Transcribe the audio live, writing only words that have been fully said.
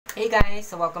Hey guys!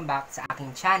 So welcome back sa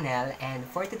aking channel, and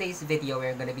for today's video,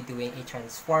 we're gonna be doing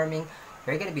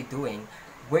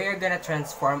we're gonna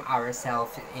transform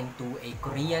ourselves into a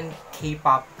Korean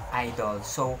K-pop idol.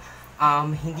 So,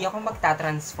 hindi ako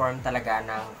magta-transform talaga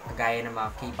ng kagaya ng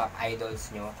mga K-pop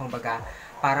idols nyo. Kumbaga,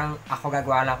 parang ako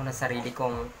gagawa lang ako ng sarili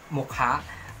kong mukha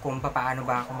kung paano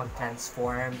ba ako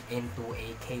mag-transform into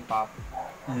a K-pop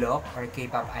look or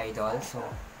K-pop idol. So,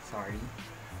 sorry.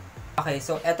 Okay,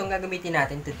 so etong gagamitin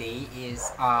natin today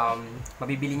is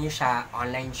mabibili niyo siya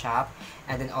online shop,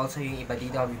 and then also yung iba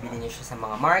dito mabibili niyo siya sa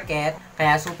mga market.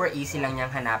 Kaya super easy lang niyang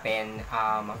hanapin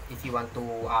if you want to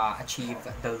achieve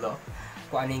the look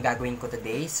kung ano yung gagawin ko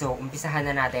today. So umpisahan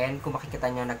na natin. Kung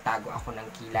makikita niyo, nagtago ako ng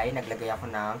kilay, naglagay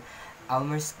ako ng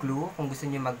Elmer's glue. Kung gusto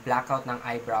niyo mag-blackout ng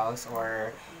eyebrows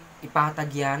or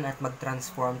ipatag yan at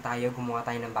mag-transform tayo, gumawa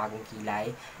tayo ng bagong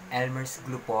kilay, Elmer's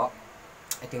glue po.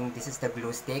 This is the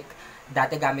glue stick.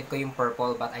 Dati gamit ko yung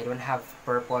purple, but I don't have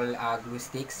purple glue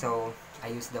stick, so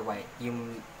I use the white.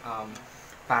 Yung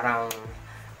parang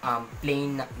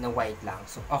plain na white lang.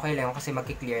 So okay lang kasi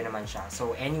magki-clear naman siya.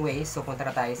 So anyway, so punta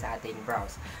na tayo sa ating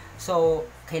brows. So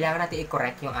kailangan natin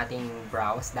i-correct yung ating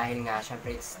brows dahil nga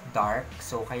syempre it's dark.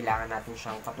 So kailangan natin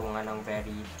siyang patungan ng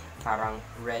very parang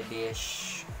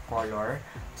reddish color.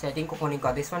 So ito yung kukunin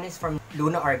ko. This one is from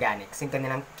Luna Organics, yung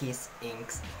kanilang Kiss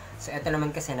Inks. So, ito naman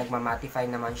kasi nagmamatify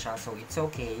naman siya. So, it's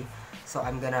okay. So,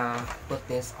 I'm gonna put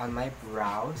this on my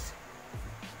brows.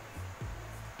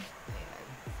 Ayan.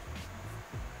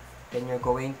 Then, you're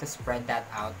going to spread that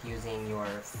out using your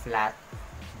flat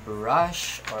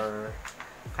brush or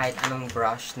kahit anong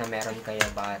brush na meron kayo,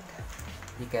 but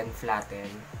you can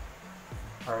flatten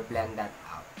or blend that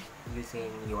out using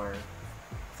your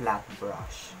flat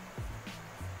brush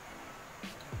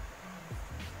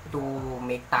to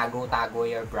make tago-tago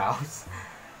your brows.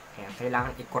 Kaya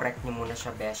kailangan i-correct nyo muna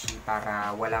siya, beshi,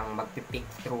 para walang magpipick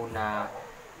through na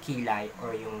kilay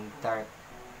or yung dark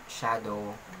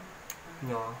shadow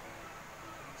nyo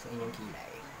sa inyong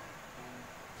kilay.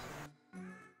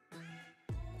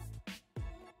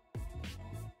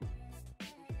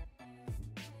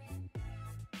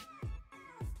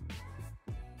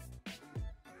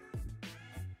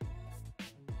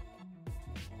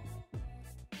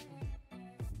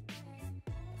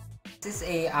 This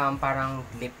is a parang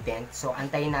lip tint. So,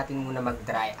 antayin natin muna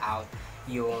mag-dry out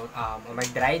yung,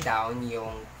 mag-dry down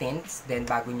yung tints. Then,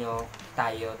 bago nyo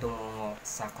tayo tumungo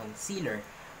sa concealer.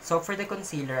 So, for the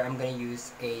concealer, I'm gonna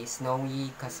use a Snowy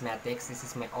Cosmetics. This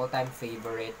is my all-time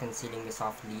favorite, Concealing Me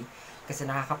Softly. Kasi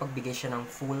nakakapagbigay siya ng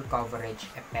full coverage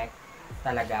effect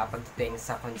talaga pagdating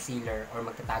sa concealer or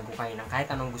magtatago kayo ng kahit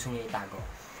anong gusto nyo itago.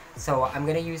 So, I'm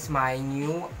gonna use my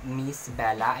new Miss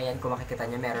Bella. Ayan, kung makikita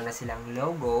nyo, meron na silang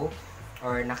logo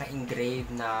or naka-engrave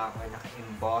na or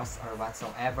naka-emboss or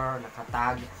whatsoever,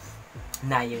 naka-tag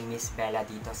na yung Miss Bella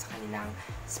dito sa kanilang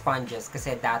sponges.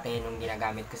 Kasi dati nung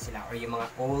ginagamit ko sila or yung mga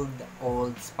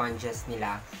old sponges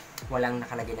nila, walang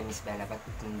nakalagay na Miss Bella. But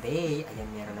today, ayan,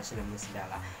 meron na silang Miss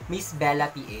Bella. Miss Bella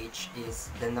PH is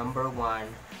the #1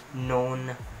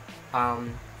 known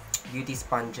beauty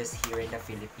sponges here in the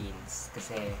Philippines.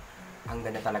 Kasi ang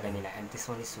ganda talaga nila, and this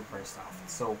one is super soft.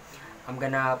 So, I'm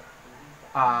gonna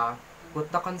put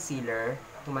the concealer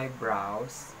to my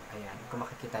brows. Ayan, kung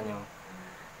makikita nyo,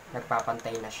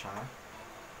 nagpapantay na siya.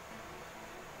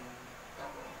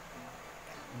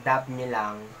 Dab nyo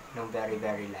lang ng very,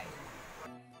 very light.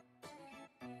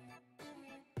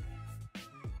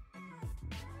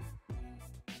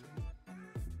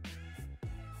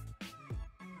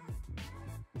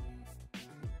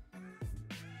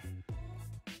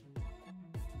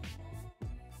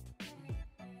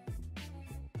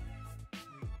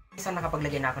 So,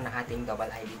 nakapaglagay na ako ng ating double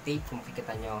eyelid tape. Kung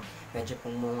makikita nyo, medyo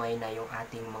pumungay na yung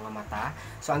ating mga mata.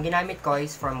 So, ang ginamit ko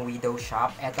is from Widow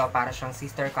Shop. Ito, para siyang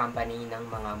sister company ng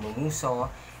mga mumuso.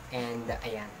 And,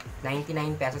 ayan,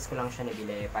 99 pesos ko lang siya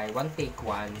nabili. By one take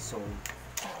one. So,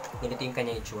 ganito yung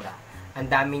kanya itsura.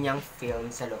 Ang dami niyang film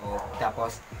sa loob.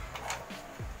 Tapos,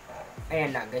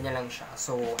 ayan lang, ganyan lang siya.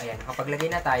 So, ayan, kapaglagay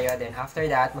na tayo, then after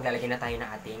that, maglalagay na tayo ng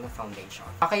ating foundation.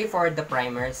 Okay, for the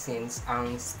primer, since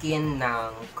ang skin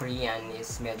ng Korean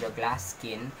is medyo glass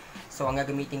skin, so ang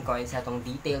gagamitin ko is itong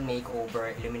Detail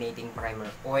Makeover Illuminating Primer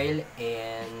Oil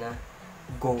in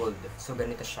Gold. So,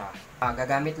 ganito siya.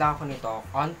 Gagamit lang ako nito,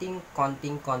 konting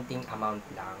amount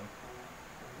lang.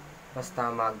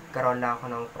 Basta magkaroon lang ako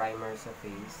ng primer sa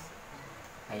face.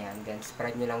 Ayan, then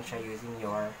spread nyo lang siya using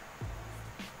your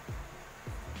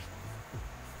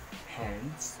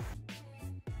hands.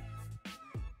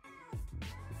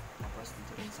 Tapos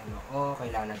dito rin sa noo.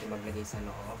 Kailangan natin maglagay sa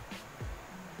noo.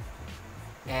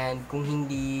 And kung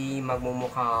hindi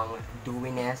magmumukhang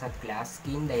dewiness at glass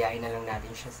skin, dayain na lang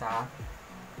natin siya sa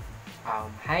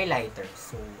highlighter.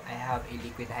 So, I have a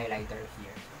liquid highlighter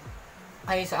here.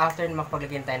 Okay, so after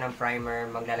makapaglagyan tayo ng primer,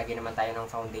 maglalagay naman tayo ng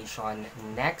foundation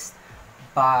next.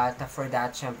 But for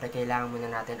that, syempre, kailangan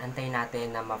muna natin, antayin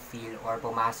natin na ma-feel or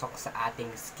pumasok sa ating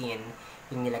skin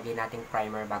yung nilagay nating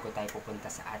primer bago tayo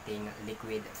pupunta sa ating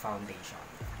liquid foundation.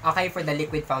 Okay, for the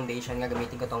liquid foundation,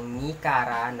 gagamitin ko tong ni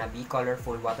Cara na Be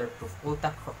Colorful Waterproof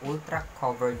Ultra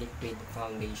Cover Liquid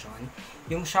Foundation.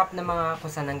 Yung shop na mga kung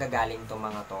saan nanggagaling to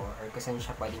mga to, or kung saan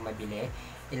siya pwedeng mabili,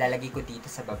 ilalagay ko dito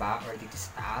sa baba or dito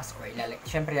sa taas, or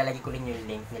syempre ilalagay ko rin yung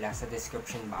link nila sa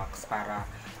description box para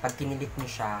pag kinilik nyo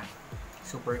siya,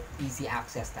 super easy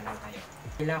access na lang kayo.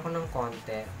 Kailangan ko ng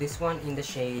konti. This one in the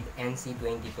shade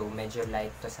NC22. Medyo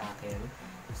light to sa akin.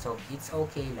 So, it's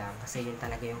okay lang. Kasi yun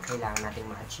talaga yung kailangan nating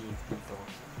ma-achieve dito.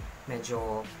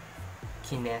 Medyo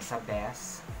kinesa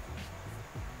best.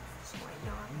 So,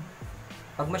 ayan.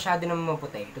 Pag masyado naman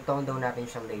maputi, tutone down natin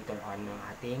siya later on ng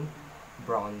ating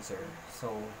bronzer.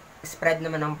 So, spread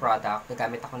naman ng product.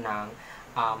 Nagamit ako ng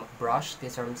brush.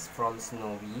 This is from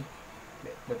Snowy.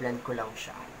 Blend ko lang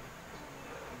siya.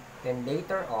 Then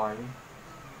later on,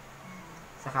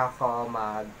 saka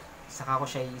ko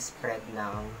siya i-spread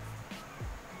ng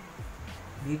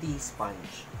beauty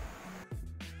sponge.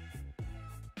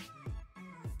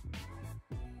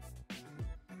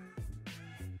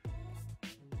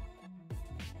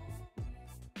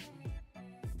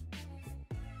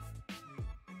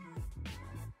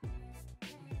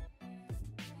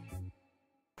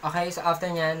 Okay, so after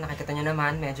nyan, nakikita nyo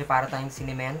naman, medyo para tayong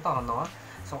sinimento, no?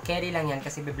 So, carry lang yan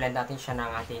kasi biblend natin siya ng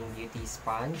ating beauty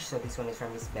sponge. So, this one is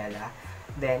from Miss Bella.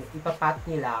 Then, ipapat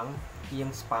nyo lang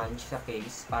yung sponge sa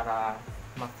face para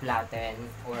ma-flatten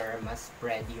or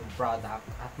ma-spread yung product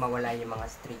at mawala yung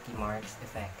mga streaky marks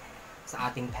effect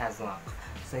sa ating Pezlock.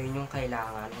 So, yun yung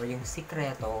kailangan or yung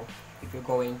sikreto if you're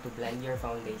going to blend your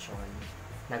foundation,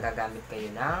 nagagamit kayo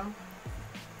ng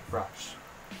brush.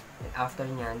 And after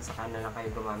nyan, saka na lang kayo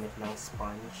gumamit ng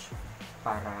sponge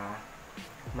para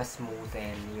mas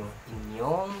smoothen yung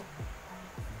inyong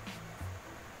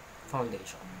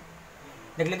foundation.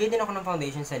 Naglagay din ako ng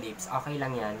foundation sa lips. Okay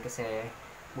lang yan kasi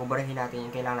buburahin natin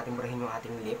yung kailangan natin burahin yung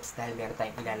ating lips dahil meron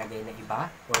tayong ilalagay na iba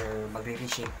or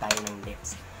magre-reshape tayo ng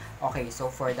lips. Okay, so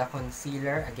for the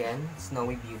concealer, again,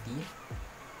 Snowy Beauty.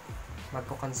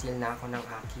 Magko-conceal na ako ng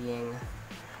aking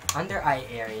under eye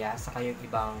area saka yung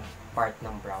ibang part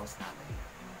ng brows natin.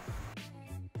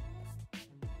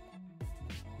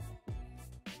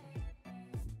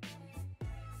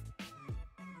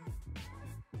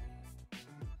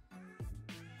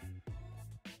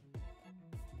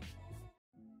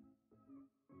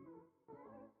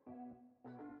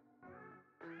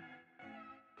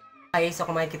 Okay, so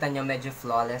kung makikita nyo, medyo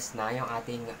flawless na yung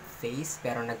ating face,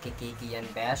 pero nagkikiki yan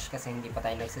beige kasi hindi pa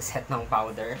tayo nagsiset ng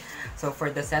powder. So for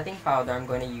the setting powder, I'm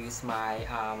going to use my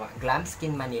Glam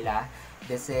Skin Manila.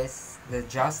 This is the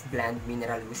Just Blend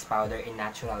Mineral Loose Powder in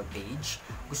Natural Beige.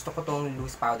 Gusto ko tong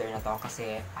loose powder na to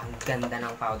kasi ang ganda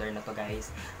ng powder na to,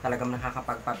 guys. Talagang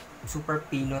super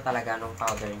pino talaga ng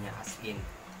powder niya, as in.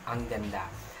 Ang ganda.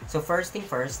 So first thing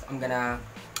first, I'm gonna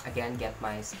again get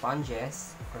my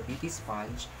sponges or beauty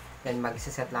sponge. Then,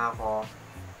 magsiset lang ako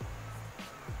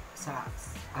sa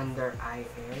under eye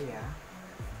area.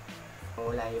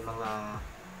 Wala yung mga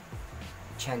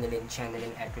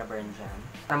channeling eclaburn dyan.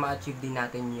 Para ma-achieve din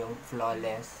natin yung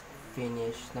flawless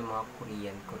finish ng mga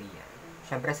Korean.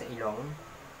 Siyempre sa ilong.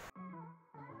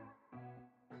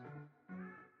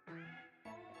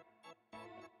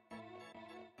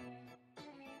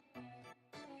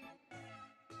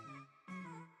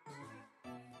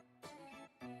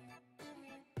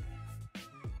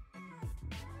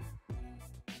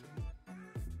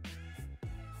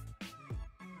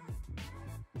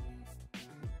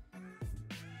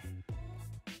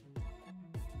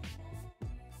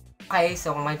 Okay,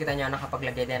 so kung makikita nyo,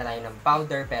 nakapaglagay din na tayo ng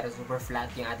powder pero super flat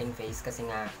yung ating face kasi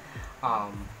nga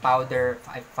powder,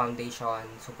 foundation,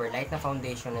 super light na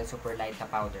foundation and super light na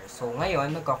powder. So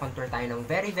ngayon, magko-contour tayo ng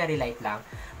very light lang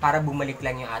para bumalik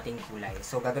lang yung ating kulay.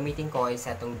 So gagamitin ko is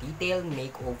itong Detail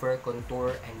Makeover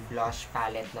Contour and Blush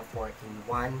Palette na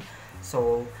 4-in-1.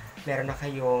 So meron na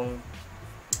kayong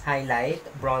highlight,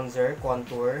 bronzer,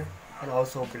 contour, and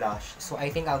also blush. So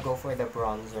I think I'll go for the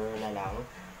bronzer na lang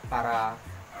para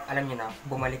alam niyo na,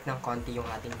 bumalik ng konti yung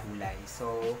ating kulay.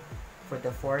 So, for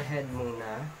the forehead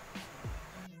muna.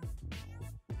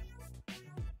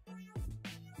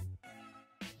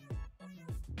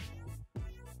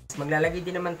 Maglalagay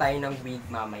din naman tayo ng wig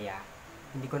mamaya.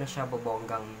 Hindi ko na siya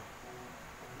bobonggang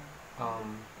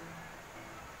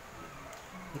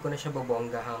Hindi ko na siya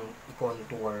babonggahang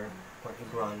i-contour or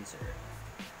i-bronzer.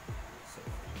 So,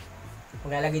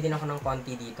 maglalagay din ako ng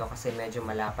konti dito kasi medyo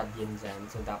malapad din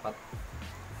dyan. So, dapat,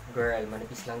 girl,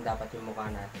 manipis lang dapat yung mukha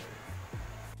natin.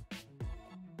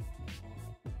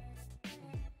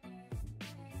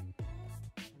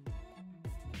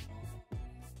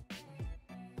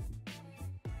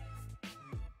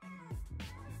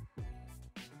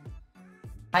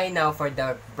 Okay, now for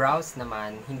the brows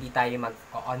naman, hindi tayo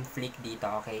mag-on flick dito,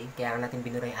 okay? Kaya natin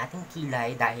binura yung ating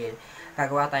kilay dahil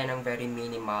gagawa tayo ng very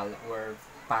minimal or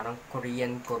parang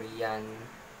Korean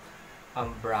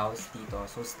brows dito.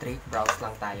 So, straight brows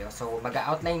lang tayo. So,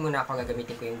 mag-outline muna ako.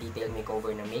 Gagamitin ko yung detail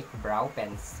makeover na Make Brow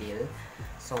Pencil.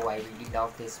 So, I really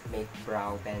love this Make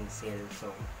Brow Pencil. So,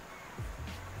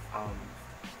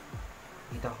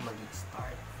 dito ako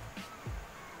mag-start.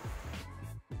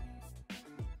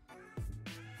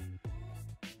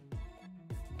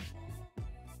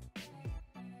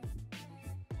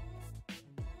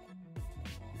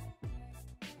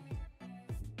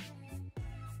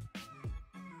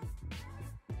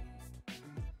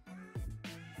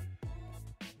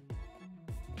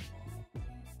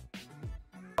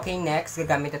 Okay, next,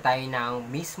 gagamit na tayo ng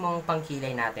mismong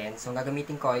pangkilay natin. So, ang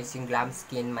gagamitin ko is yung Glam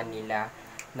Skin Manila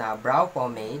na brow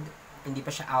pomade. Hindi pa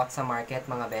siya out sa market,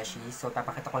 mga beshi. So,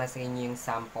 papakita ko lang sa inyo yung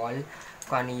sample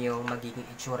kung ano yung magiging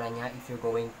itsura niya if you're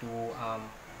going to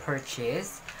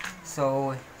purchase.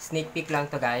 So, sneak peek lang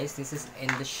to guys. This is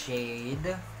in the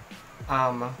shade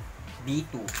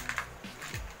B2.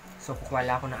 So, kukuha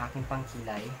ako ng aking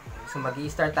pangkilay. So,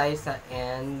 mag-i-start tayo sa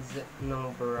ends ng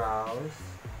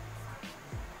brows.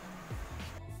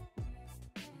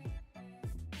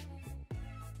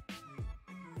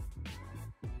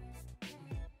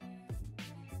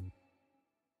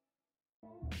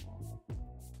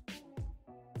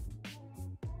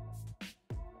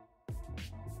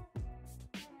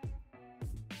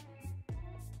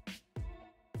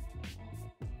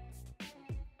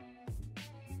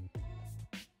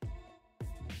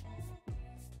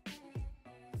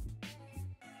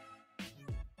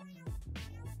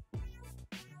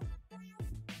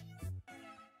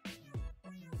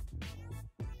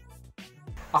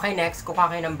 Okay, next,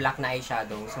 kukuha kayo ng black na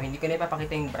eyeshadow. So, hindi ko na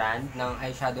ipapakita yung brand ng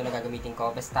eyeshadow na gagamitin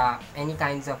ko. Basta, any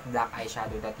kinds of black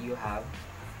eyeshadow that you have.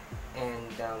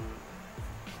 And,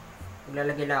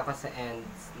 maglalagay lang ako sa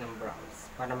ends ng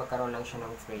brows. Para magkaroon lang siya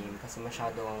ng frame. Kasi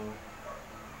masyadong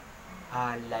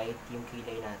light yung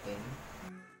kilay natin.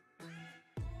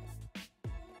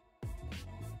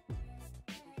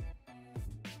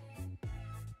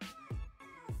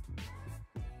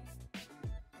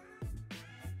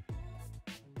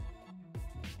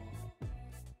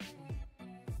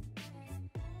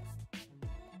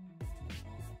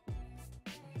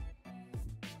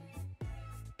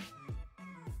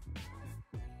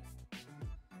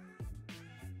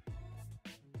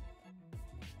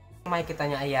 Makikita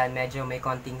niya, ayan, medyo may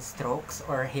konting strokes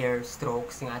or hair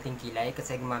strokes yung ating kilay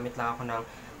kasi gumamit lang ako ng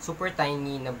super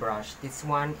tiny na brush. This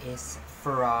one is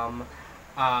from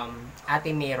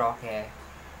Ate May Roque.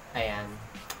 Ayan,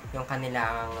 yung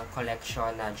kanilang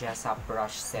collection na Dress Up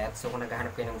brush set. So, kung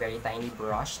naghahanap kayo ng very tiny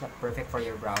brush na perfect for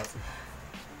your brows,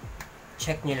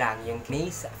 check nyo lang yung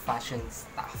May's Fashion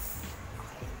Stuff.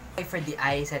 Okay. For the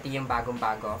eyes, ito yung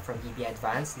bagong-bago from EB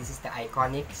Advance. This is the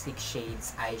iconic 6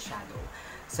 Shades Eyeshadow.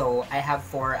 So, I have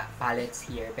 4 palettes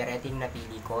here. Pero ito yung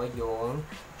napili ko, yung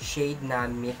shade na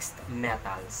Mixed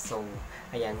Metals. So,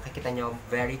 ayan, makikita nyo,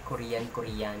 very Korean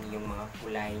yung mga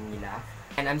kulay nila.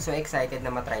 And I'm so excited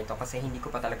na matry to kasi hindi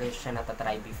ko pa talaga siya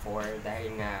natatry before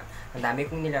dahil nga, ang dami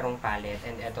kong nilarong palette.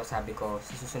 And eto, sabi ko,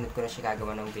 susunod ko na siya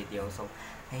gagawa ng video. So,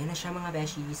 ayun na siya mga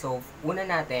beshi. So, una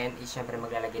natin is syempre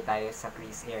maglalagay tayo sa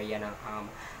crease area ng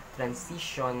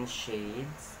transition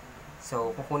shades.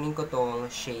 So, kukunin ko tong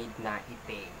shade na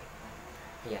itim.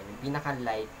 Ayan, yung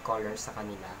pinaka-light color sa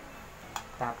kanila.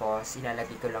 Tapos,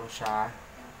 ilalagay ko lang siya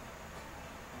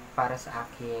para sa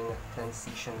aking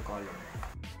transition color.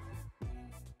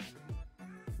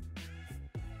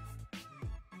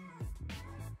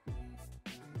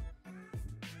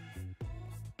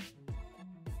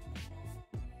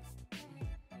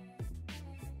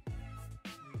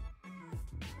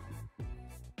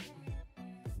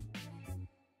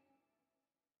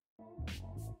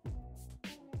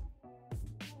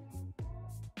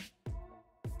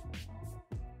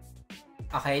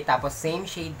 Okay, tapos same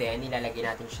shade din, ilalagay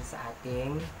natin siya sa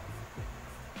ating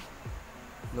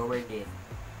lower lid.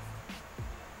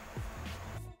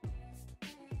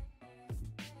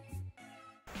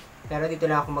 Pero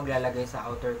dito lang ako maglalagay sa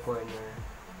outer corner.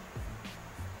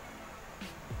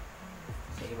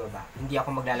 Sa ibaba. Hindi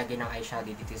ako maglalagay ng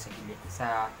eyeshadow dito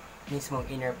sa mismong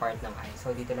inner part ng eye.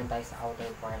 So, dito lang tayo sa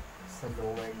outer part, sa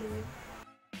lower lid.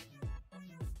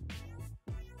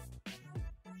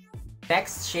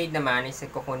 Next shade naman is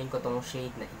kukunin ko tong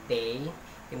shade na Itay.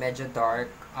 Yung medyo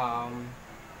dark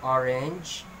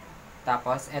orange.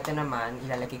 Tapos, eto naman,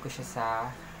 ilalagay ko siya sa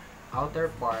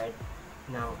outer part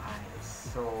ng eyes.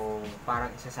 So,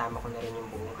 parang isasama ko na rin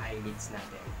yung buong eyelids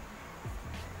natin.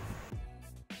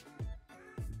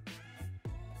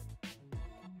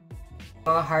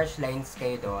 Mga harsh lines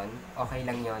kayo doon, okay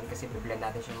lang yon kasi biblend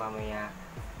natin siya mamaya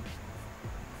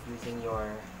using your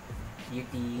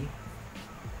beauty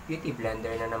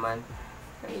blender na naman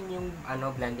ng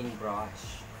inyong blending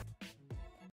brush.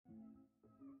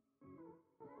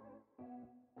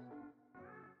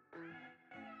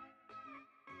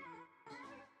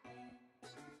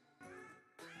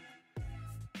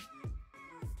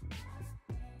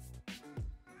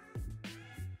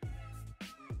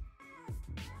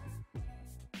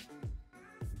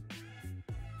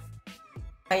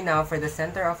 Okay, now for the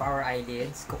center of our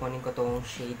eyelids, kukunin ko tong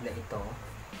shade na ito.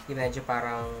 Yung medyo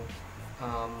parang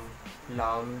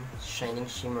plum, shining,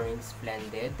 shimmering,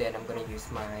 splendid. Then I'm gonna use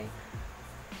my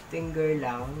finger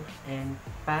lang and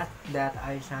pat that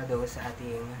eyeshadow sa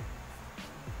ating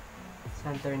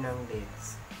center ng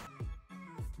lids.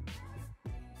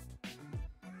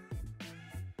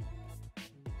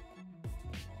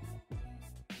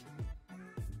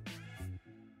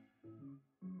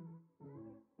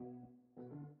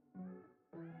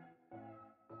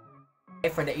 Okay,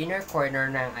 for the inner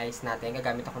corner ng eyes natin,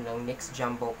 gagamit ako ng NYX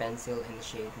Jumbo Pencil in the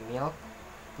shade Milk.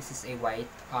 This is a white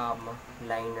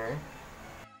liner.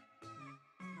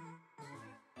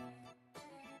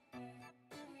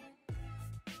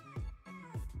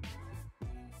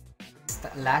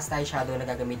 Last eyeshadow na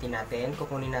gagamitin natin,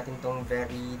 kukunin natin tong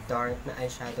very dark na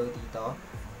eyeshadow dito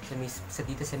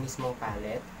sa mismong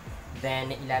palette.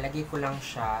 Then, ilalagay ko lang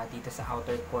siya dito sa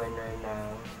outer corner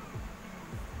ng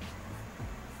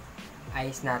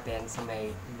eyes natin sa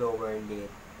may lower lid.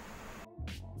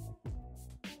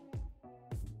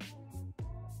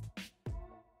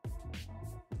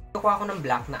 Kukuha ako ng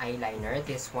black na eyeliner.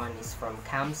 This one is from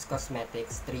Cam's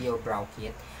Cosmetics Trio Brow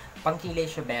Kit. Pangkilay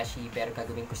siya beshi, pero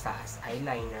gagawin ko sa as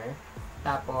eyeliner.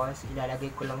 Tapos,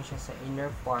 ilalagay ko lang siya sa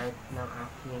inner part ng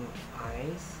aking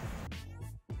eyes.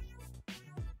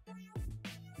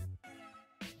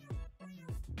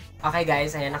 Okay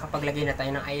guys, ayan, nakapaglagay na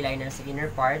tayo ng eyeliner sa inner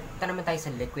part. Ito naman tayo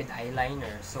sa liquid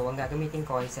eyeliner. So, ang gagamitin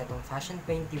ko is itong Fashion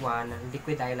 21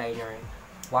 liquid eyeliner,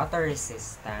 water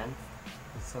resistant.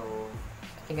 So,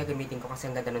 ito yung gagamitin ko kasi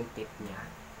ang ganda ng tip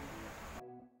niya.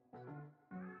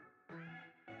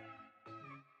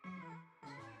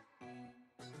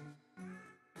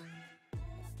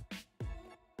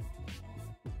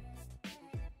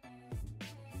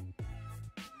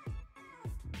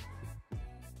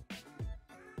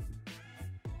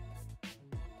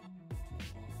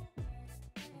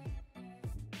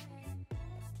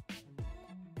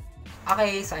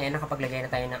 Okay, so ayan, nakapaglagay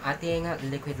na tayo ng ating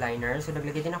liquid liner. So,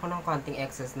 naglagay din ako ng konting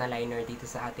excess na liner dito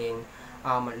sa ating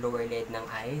lower lid ng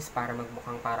eyes para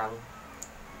magmukhang parang,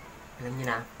 alam niyo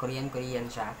na, Korean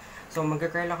siya. So,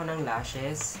 mag-curl ako ng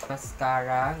lashes.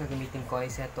 Mascara, gagamitin ko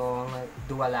is itong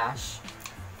Dualash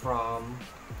from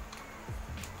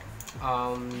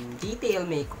Detail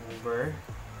Makeover.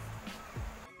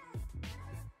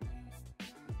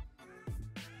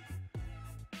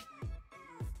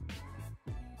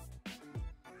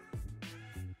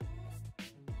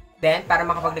 Then, para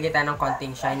makapaglagay tayo ng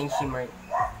konting shining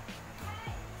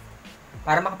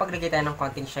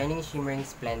shimmering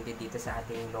splendid dito sa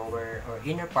ating lower or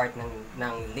inner part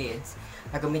ng lids,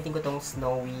 gagamitin ko tong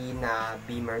snowy na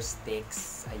beamer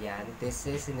sticks. Ayan, this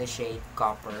is in the shade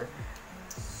Copper.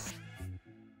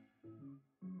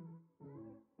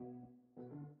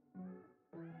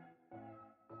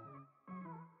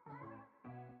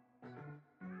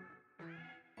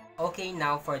 Okay,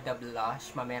 now for the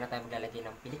blush, mamaya na tayo maglalagay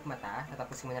ng pilik mata.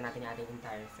 Natapusin muna natin yung ating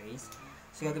entire face.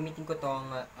 So, gagamitin ko tong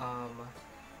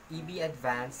EB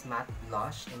Advanced Matte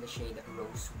Blush in the shade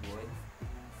Rosewood.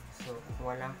 So,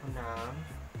 kukuha lang ko ng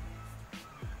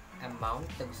amount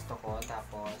na gusto ko.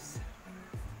 Tapos,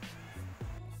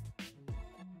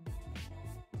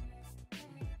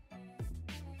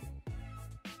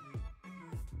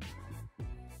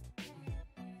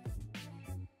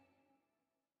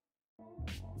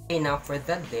 okay, now for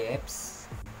the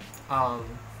lips,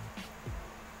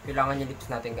 kailangan yung lips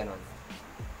natin ganun.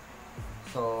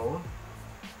 So,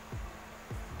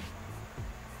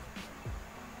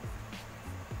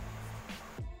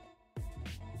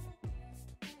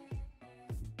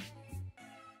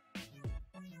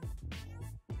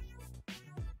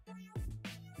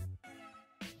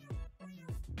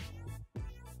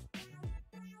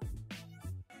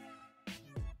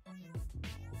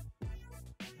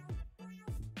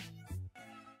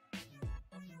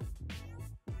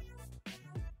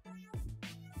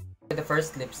 The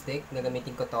first lipstick,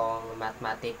 nagamitin ko tong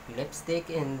Matic lipstick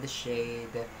in the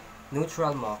shade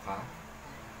Neutral Mocha.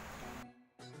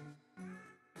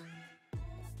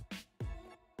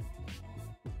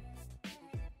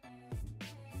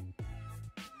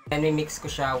 And mix ko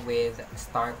siya with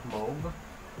Stark Mauve.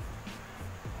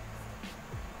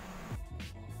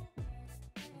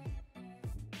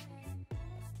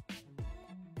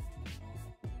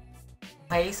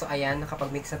 Okay, so ayan,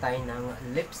 nakapag-mix na tayo ng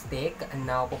lipstick.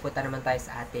 Now, pupunta naman tayo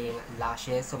sa ating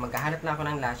lashes. So, maghahanap na ako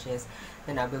ng lashes.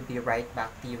 Then, I will be right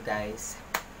back to you guys.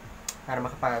 Para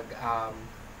makapag,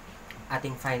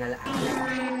 ating final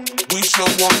act. We show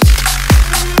up.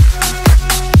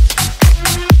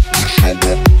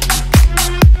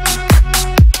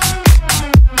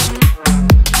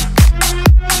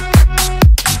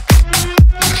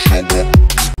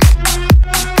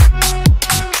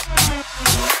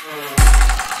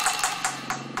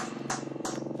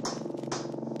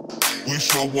 We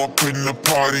show up in the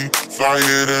party,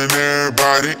 flyer than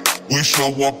everybody. We show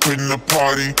up in the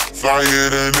party, flyer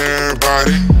than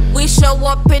everybody. We show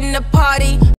up in the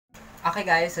party. Okay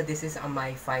guys, so this is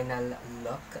my final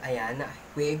look. Ayan,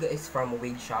 wig is from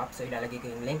Wig Shop. So ilalagay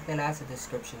ko yung link nila sa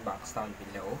description box down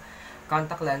below.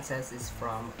 Contact lenses is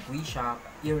from Wig Shop.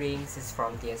 Earrings is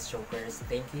from TS Chokers.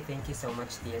 Thank you so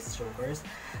much TS Chokers.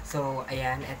 So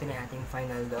ayan, eto na ating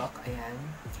final look. Ayan,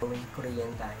 going Korean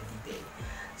tayo today.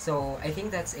 So I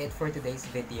think that's it for today's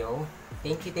video.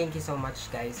 Thank you so much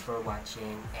guys for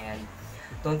watching, and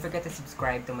don't forget to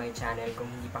subscribe to my channel kung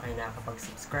hindi pa kayo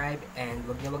nakakapag-subscribe, and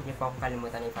wag niyo po akong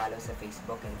kalimutan i-follow sa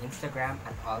Facebook and Instagram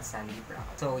at all Sandee Brown.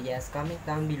 So yes, comment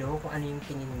down below kung ano yung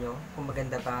tingin nyo, kung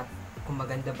maganda ba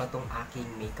tong aking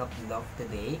makeup look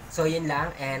today. So yun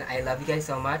lang, and I love you guys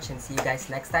so much, and see you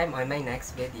guys next time on my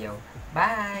next video.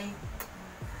 Bye!